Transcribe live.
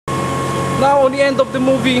Now on the end of the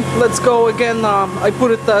movie, let's go again. I put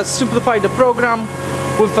it simplify the program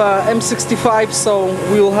with M65, so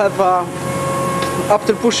we'll have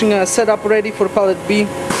after pushing a setup ready for pallet B,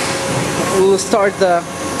 we'll start the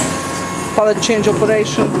pallet change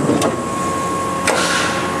operation.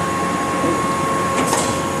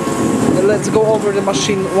 And let's go over the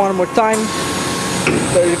machine one more time.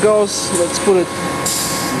 There it goes. Let's put it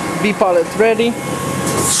B pallet ready.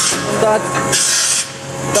 That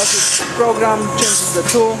is the program, changes the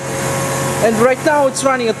tool. And right now it's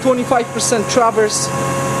running at 25% traverse.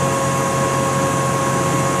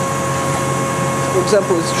 For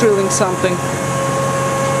example, it's drilling something.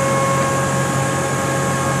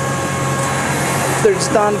 After it's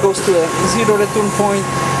done, goes to a zero return point.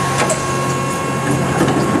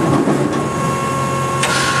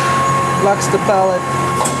 Locks the pallet,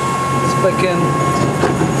 it's back in,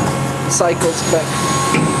 cycles back,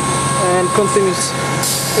 and continues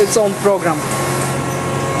its own program.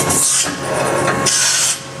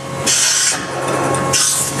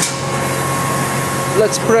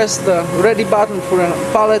 Let's press the ready button for a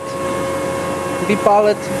pallet, B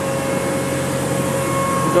pallet.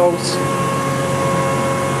 Goes.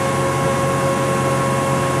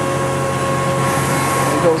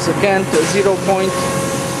 It goes again to a 0 point.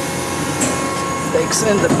 Takes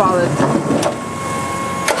in the pallet,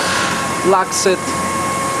 locks it,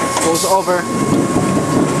 goes over,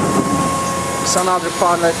 takes another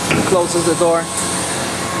pallet, closes the door,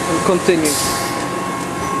 and continues.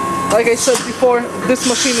 Like I said before, this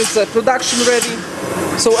machine is production ready,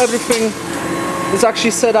 so everything is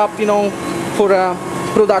actually set up, you know, for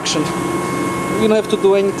production. You don't have to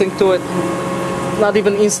do anything to it, not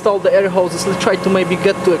even install the air hoses. Let's try to maybe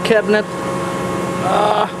get to a cabinet.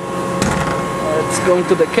 Let's go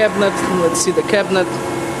into the cabinet. Let's see the cabinet.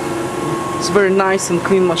 It's a very nice and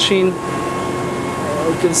clean machine.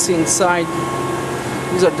 You can see inside.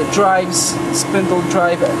 These are the drives, spindle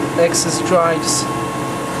drive, axis drives,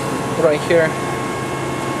 right here.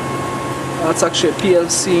 That's actually a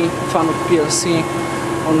PLC, Fanuc PLC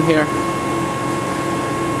on here.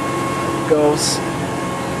 It goes.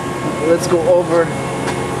 Let's go over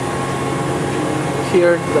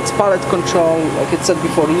here. That's pallet control, like it said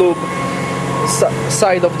before, lube.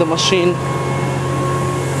 Side of the machine.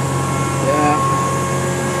 Yeah,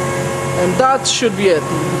 and that should be it.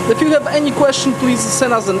 If you have any question, please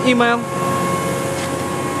send us an email.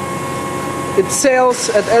 It's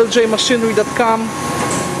sales@ljmachinery.com.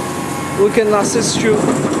 We can assist you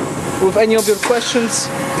with any of your questions.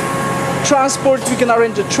 Transport, we can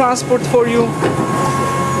arrange a transport for you.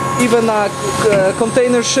 Even a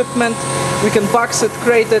container shipment, we can box it,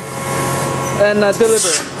 crate it, and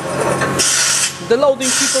deliver. The loading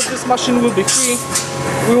fee for this machine will be free.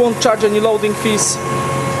 We won't charge any loading fees.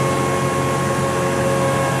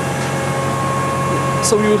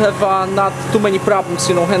 So you will have not too many problems,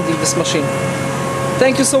 you know, handling this machine.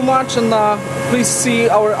 Thank you so much, and please see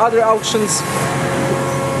our other auctions